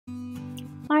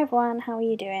Hi everyone, how are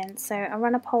you doing? So I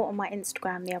ran a poll on my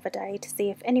Instagram the other day to see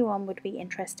if anyone would be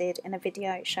interested in a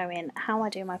video showing how I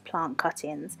do my plant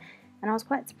cuttings, and I was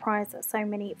quite surprised that so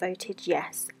many voted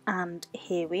yes, and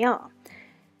here we are.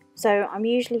 So I'm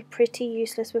usually pretty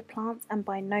useless with plants and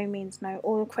by no means know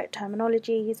all the correct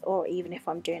terminologies or even if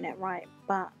I'm doing it right,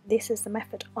 but this is the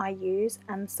method I use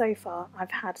and so far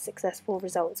I've had successful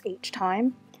results each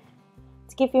time.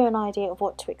 To give you an idea of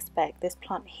what to expect, this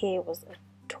plant here was as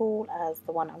tall as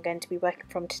the one I'm going to be working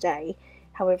from today.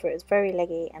 However, it was very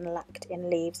leggy and lacked in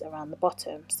leaves around the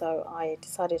bottom, so I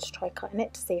decided to try cutting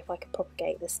it to see if I could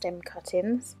propagate the stem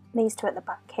cuttings. These two at the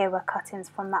back here were cuttings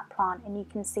from that plant, and you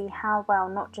can see how well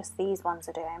not just these ones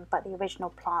are doing, but the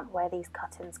original plant where these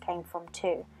cuttings came from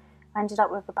too. I ended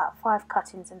up with about 5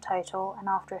 cuttings in total, and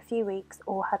after a few weeks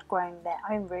all had grown their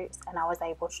own roots and I was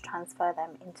able to transfer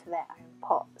them into their own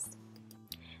pots.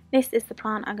 This is the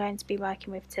plant I'm going to be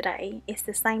working with today. It's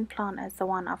the same plant as the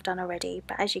one I've done already,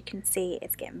 but as you can see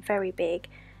it's getting very big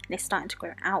and it's starting to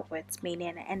grow outwards,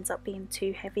 meaning it ends up being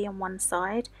too heavy on one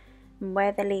side, and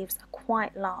where the leaves are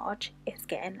quite large it's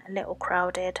getting a little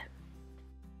crowded.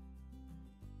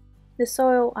 The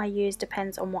soil I use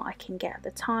depends on what I can get at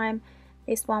the time.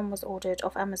 This one was ordered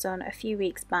off Amazon a few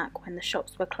weeks back when the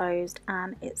shops were closed,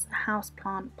 and it's a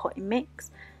houseplant potting mix.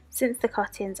 Since the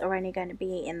cuttings are only going to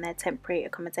be in their temporary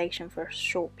accommodation for a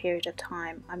short period of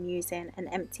time, I'm using an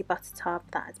empty butter tub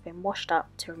that has been washed up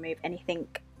to remove anything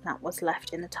that was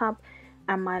left in the tub,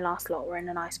 and my last lot were in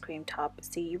an ice cream tub,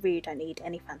 so you really don't need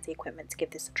any fancy equipment to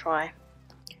give this a try.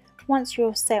 Once you're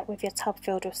all set with your tub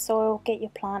filled with soil, get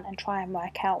your plant and try and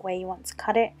work out where you want to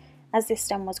cut it. As this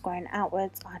stem was growing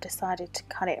outwards, I decided to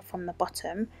cut it from the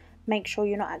bottom. Make sure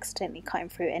you're not accidentally cutting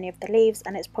through any of the leaves,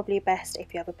 and it's probably best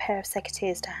if you have a pair of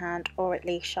secateurs to hand or at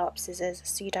least sharp scissors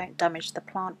so you don't damage the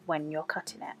plant when you're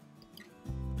cutting it.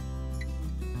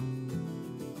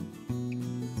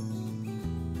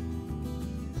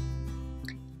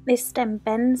 This stem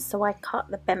bends, so I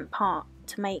cut the bent part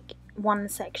to make one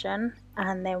section,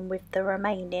 and then with the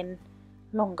remaining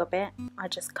longer bit I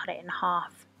just cut it in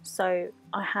half. So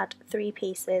I had 3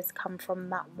 pieces come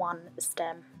from that one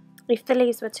stem. If the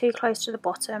leaves were too close to the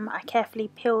bottom, I carefully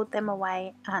peeled them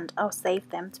away and I'll save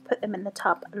them to put them in the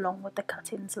tub along with the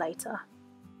cuttings later.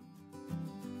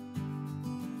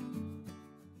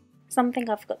 Something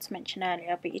I forgot to mention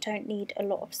earlier, but you don't need a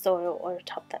lot of soil or a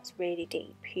tub that's really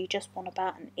deep. You just want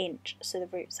about an inch so the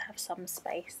roots have some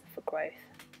space for growth.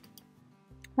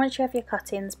 Once you have your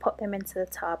cuttings, pop them into the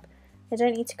tub. They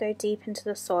don't need to go deep into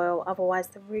the soil, otherwise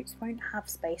the roots won't have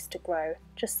space to grow.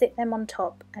 Just sit them on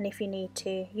top, and if you need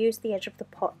to, use the edge of the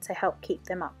pot to help keep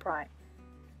them upright.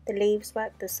 The leaves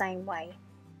work the same way.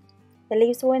 The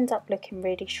leaves will end up looking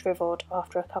really shriveled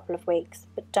after a couple of weeks,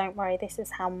 but don't worry, this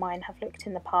is how mine have looked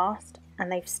in the past, and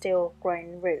they've still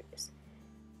grown roots.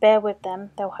 Bear with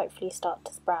them, they'll hopefully start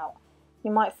to sprout.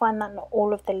 You might find that not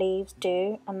all of the leaves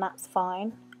do, and that's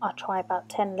fine. I try about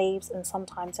 10 leaves and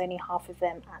sometimes only half of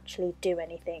them actually do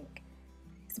anything.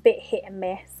 It's a bit hit and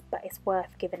miss, but it's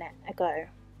worth giving it a go.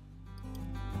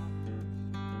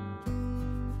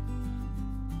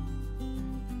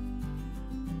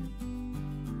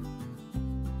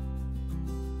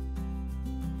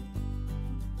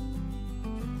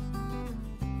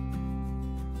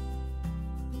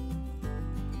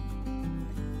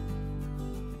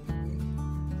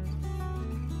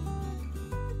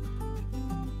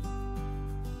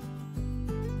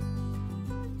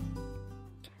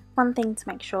 One thing to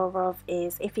make sure of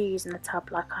is if you're using a tub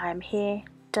like I am here,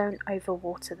 don't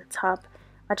overwater the tub.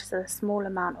 I just add a small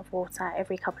amount of water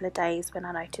every couple of days when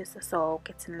I notice the soil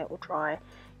getting a little dry.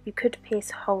 You could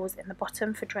pierce holes in the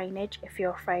bottom for drainage if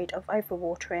you're afraid of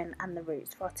overwatering and the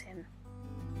roots rotting.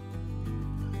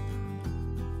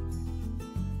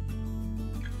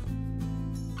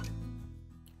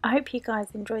 I hope you guys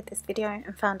enjoyed this video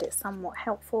and found it somewhat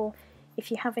helpful. If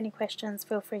you have any questions,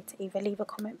 feel free to either leave a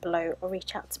comment below or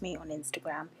reach out to me on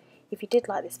Instagram. If you did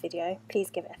like this video, please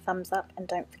give it a thumbs up and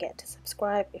don't forget to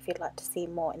subscribe if you'd like to see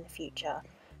more in the future.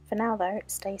 For now though,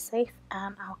 stay safe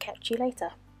and I'll catch you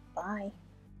later. Bye.